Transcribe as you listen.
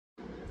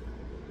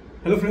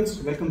Hello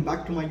friends, welcome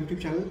back to my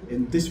YouTube channel.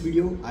 In this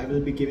video, I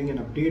will be giving an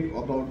update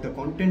about the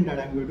content that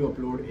I'm going to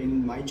upload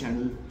in my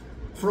channel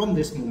from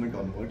this moment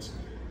onwards.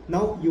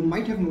 Now, you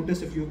might have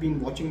noticed if you've been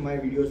watching my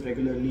videos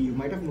regularly, you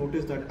might have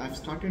noticed that I've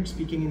started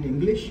speaking in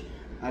English.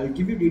 I'll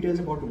give you details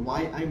about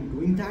why I'm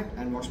doing that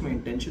and what's my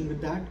intention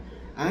with that.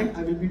 And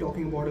I will be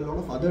talking about a lot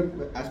of other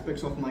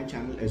aspects of my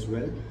channel as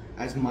well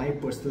as my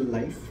personal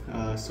life.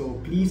 So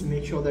please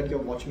make sure that you're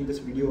watching this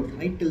video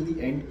right till the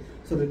end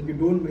so that you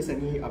don't miss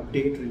any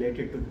update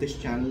related to this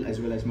channel as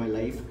well as my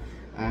life.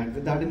 And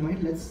with that in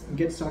mind, let's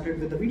get started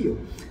with the video.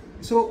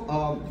 So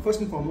first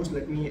and foremost,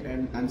 let me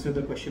answer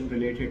the question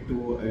related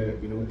to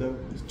the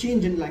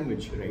change in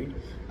language, right?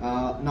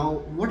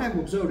 Now, what I've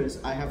observed is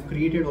I have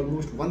created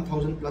almost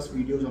 1,000 plus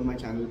videos on my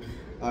channel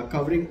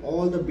covering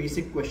all the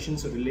basic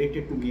questions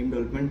related to game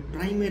development,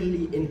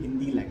 primarily in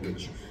Hindi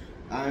language.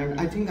 And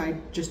I think I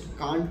just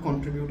can't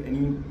contribute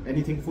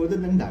anything further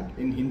than that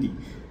in Hindi.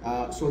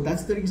 So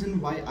that's the reason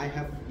why I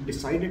have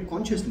decided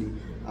consciously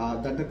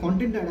that the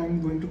content that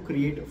I'm going to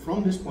create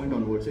from this point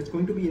onwards, it's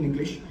going to be in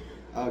English,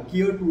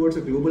 geared towards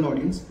a global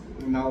audience.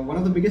 Now, one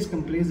of the biggest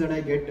complaints that I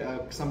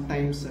get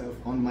sometimes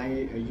on my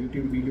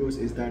YouTube videos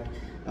is that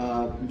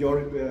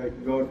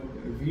your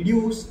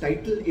video's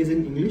title is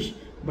in English,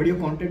 but your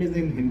content is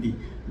in Hindi.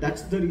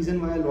 That's the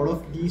reason why a lot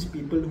of these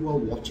people who are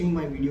watching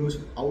my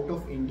videos out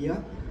of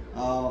India,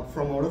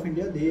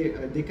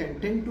 they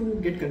can tend to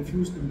get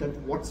confused that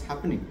what's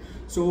happening.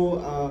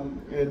 So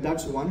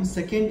that's one.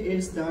 Second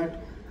is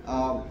that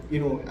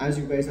as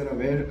you guys are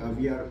aware,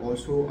 we are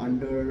also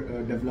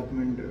under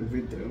development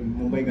with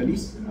Mumbai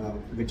Gullies,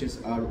 which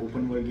is our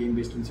open world game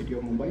based in the city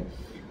of Mumbai.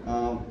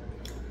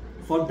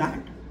 For that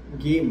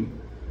game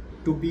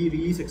to be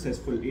really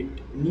successful, it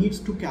needs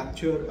to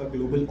capture a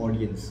global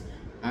audience.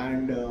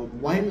 And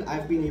while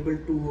I've been able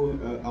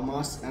to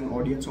amass an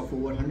audience of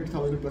over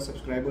 100,000 plus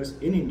subscribers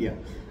in India,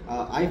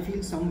 I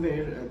feel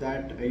somewhere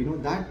that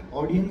that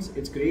audience,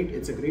 it's great,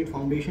 it's a great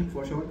foundation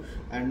for sure,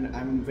 and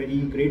I'm very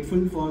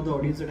grateful for the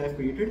audience that I've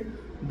created.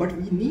 But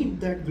we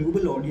need that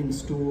global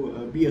audience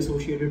to be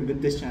associated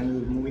with this channel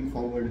moving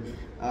forward,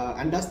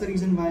 and that's the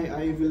reason why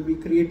I will be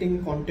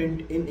creating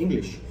content in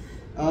English.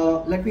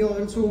 Let me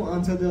also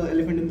answer the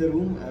elephant in the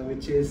room,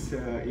 which is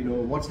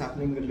what's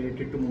happening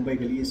related to Mumbai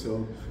Gullies.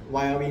 So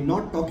why are we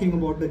not talking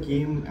about the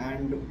game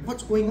and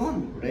what's going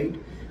on, right?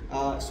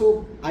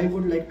 So I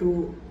would like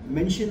to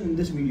mention in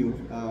this video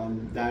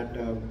that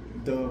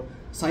the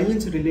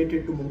silence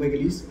related to Mumbai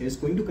Gullies is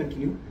going to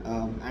continue,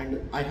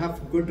 and I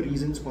have good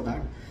reasons for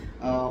that.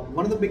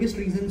 One of the biggest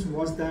reasons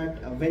was that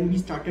when we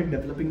started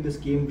developing this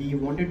game, we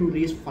wanted to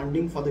raise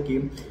funding for the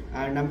game,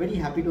 and I'm very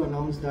happy to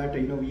announce that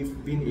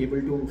we've been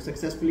able to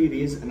successfully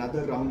raise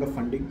another round of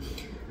funding.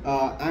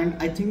 And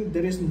I think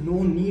there is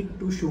no need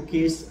to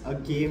showcase a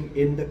game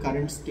in the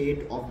current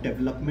state of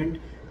development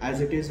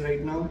as it is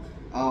right now.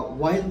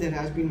 While there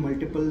has been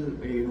multiple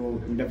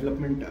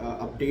development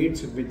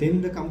updates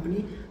within the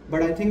company,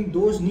 but I think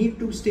those need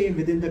to stay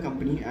within the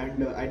company.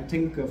 And I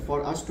think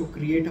for us to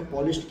create a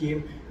polished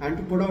game and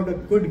to put out a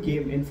good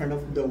game in front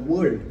of the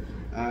world,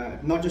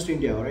 not just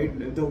India,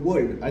 right, the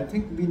world, I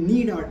think we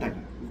need our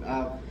time.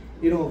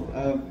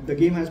 The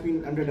game has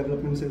been under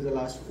development since the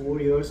last 4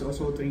 years or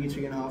so,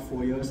 3.5,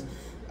 4 years.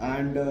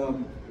 And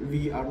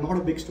we are not a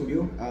big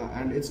studio,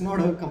 and it's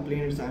not a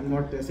complaint. I'm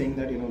not saying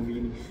that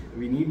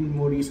we need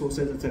more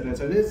resources, etc.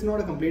 So it's not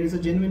a complaint. It's a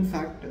genuine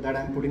fact that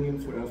I'm putting in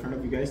front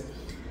of you guys,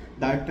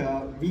 that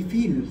we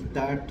feel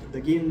that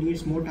the game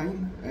needs more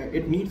time.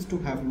 It needs to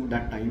have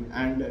that time,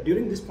 and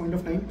during this point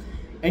of time,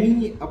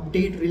 any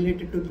update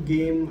related to the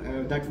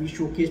game that we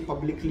showcase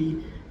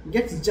publicly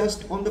gets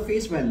just on the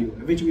face value,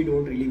 which we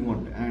don't really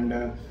want. And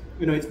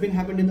it's been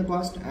happened in the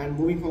past, and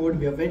moving forward,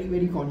 we are very,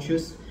 very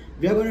conscious.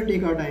 We are going to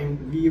take our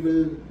time. We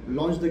will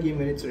launch the game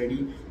when it's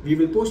ready. We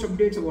will post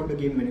updates about the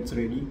game when it's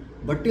ready.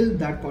 But till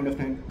that point of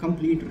time,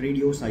 complete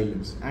radio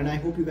silence. And I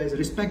hope you guys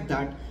respect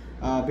that,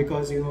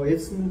 because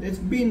it's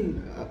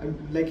been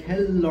like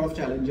hell lot of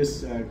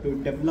challenges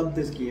to develop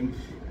this game.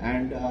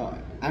 And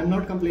I'm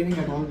not complaining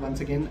at all.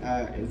 Once again,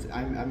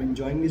 I'm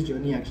enjoying this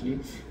journey. Actually,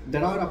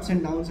 there are ups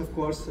and downs, of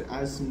course,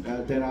 as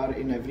there are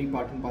in every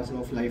part and parcel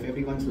of life,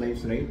 everyone's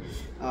lives, right?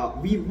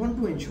 We want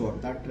to ensure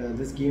that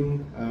this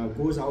game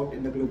goes out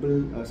in the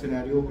global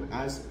scenario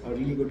as a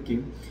really good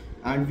game,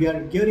 and we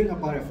are gearing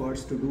up our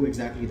efforts to do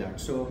exactly that.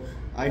 So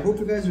I hope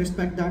you guys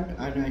respect that,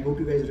 and I hope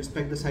you guys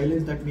respect the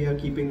silence that we are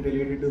keeping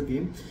related to the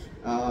game.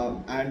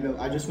 And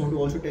I just want to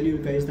also tell you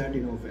guys that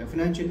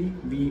financially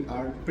we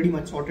are pretty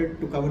much sorted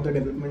to cover the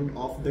development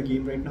of the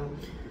game right now.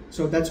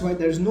 So that's why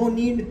there's no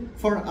need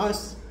for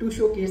us to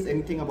showcase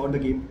anything about the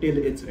game till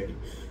it's ready.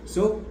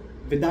 So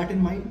with that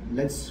in mind,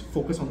 let's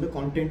focus on the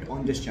content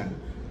on this channel.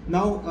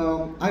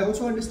 Now, I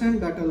also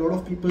understand that a lot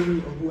of people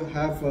who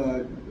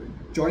have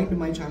joined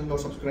my channel or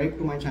subscribed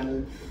to my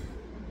channel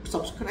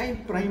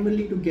subscribe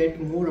primarily to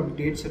get more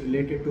updates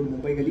related to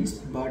Mumbai Gullies,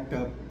 but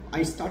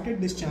I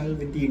started this channel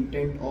with the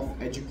intent of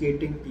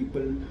educating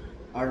people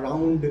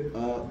around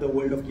the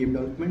world of game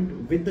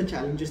development with the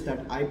challenges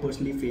that I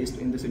personally faced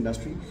in this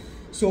industry.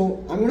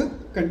 So I'm going to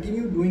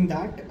continue doing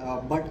that,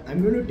 but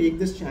I'm going to take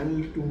this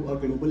channel to a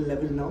global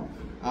level now.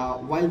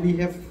 While we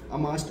have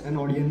amassed an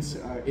audience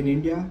in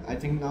India, I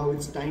think now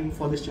it's time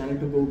for this channel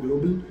to go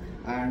global,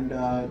 and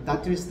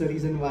that is the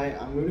reason why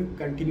I'm going to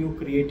continue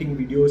creating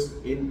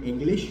videos in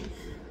English.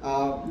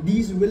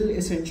 These will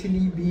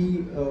essentially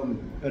be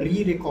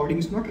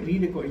re-recordings, not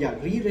re-record, yeah,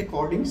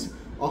 re-recordings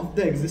of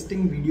the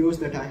existing videos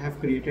that I have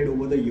created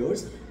over the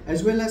years,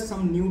 as well as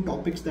some new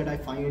topics that I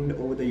find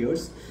over the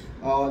years.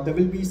 There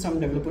will be some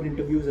developer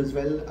interviews as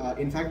well.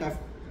 In fact, I've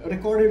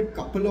recorded a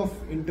couple of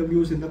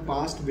interviews in the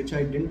past which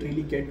I didn't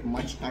really get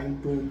much time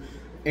to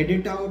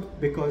edit out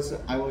because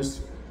I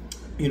was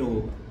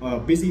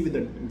busy with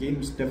the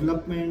game's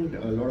development,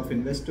 a lot of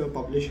investor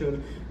publisher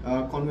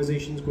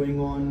conversations going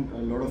on, a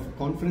lot of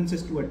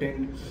conferences to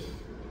attend.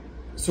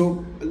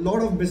 So a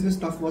lot of business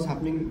stuff was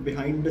happening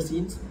behind the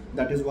scenes.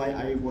 That is why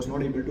I was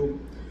not able to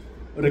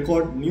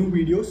record new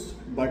videos,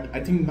 but I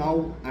think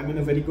now I'm in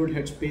a very good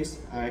headspace.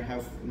 I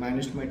have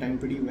managed my time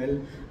pretty well.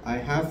 I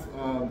have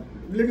a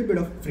little bit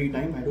of free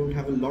time. I don't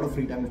have a lot of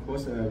free time, of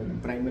course.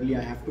 Primarily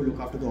I have to look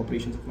after the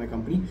operations of my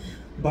company,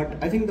 but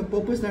I think the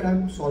purpose that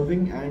I'm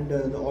solving and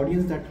the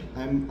audience that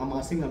I'm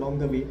amassing along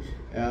the way,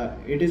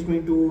 it is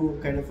going to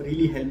kind of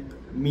really help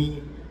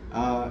me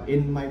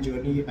in my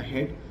journey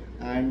ahead,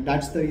 and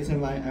that's the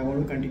reason why I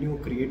want to continue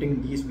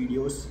creating these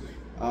videos.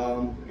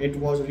 It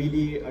was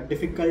really a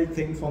difficult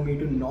thing for me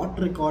to not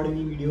record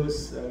any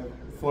videos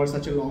for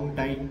such a long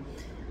time,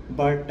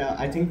 but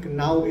I think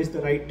now is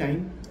the right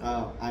time.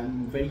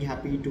 I'm very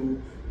happy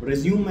to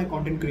resume my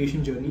content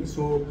creation journey.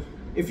 So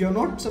if you're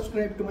not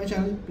subscribed to my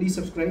channel, please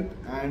subscribe,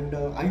 and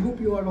I hope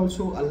you are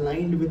also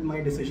aligned with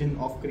my decision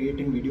of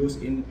creating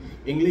videos in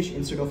English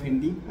instead of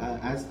Hindi,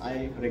 as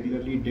I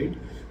regularly did.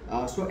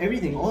 So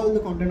everything, all the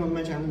content on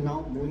my channel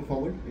now moving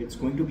forward, it's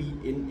going to be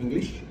in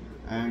English,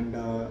 and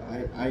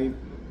I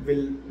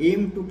will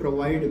aim to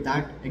provide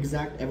that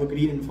exact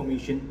evergreen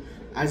information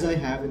as I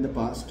have in the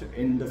past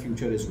in the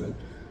future as well.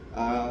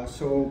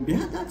 So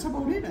yeah, that's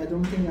about it. I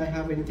don't think I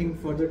have anything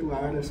further to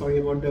add. Sorry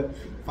about the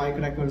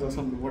firecrackers or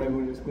some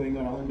whatever is going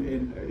around.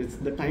 It's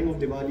the time of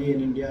Diwali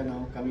in India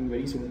now, coming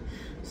very soon.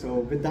 So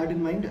with that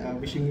in mind,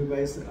 wishing you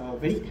guys a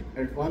very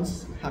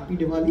advanced happy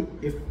Diwali,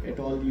 if at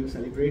all you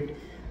celebrate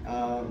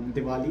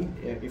Diwali.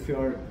 If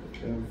you're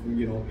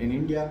in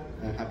India,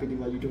 happy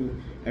Diwali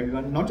to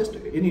everyone, not just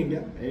in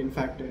India, in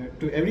fact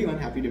to everyone,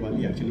 happy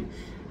Diwali actually.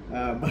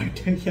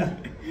 But yeah,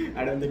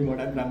 I don't think what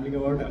I'm rambling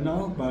about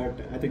now, but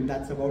I think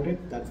that's about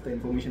it. That's the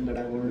information that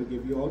I wanted to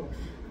give you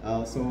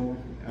all. So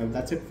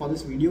that's it for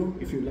this video.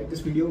 If you like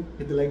this video,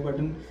 hit the like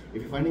button.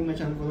 If you're finding my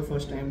channel for the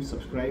first time,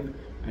 subscribe,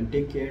 and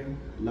take care.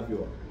 Love you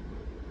all.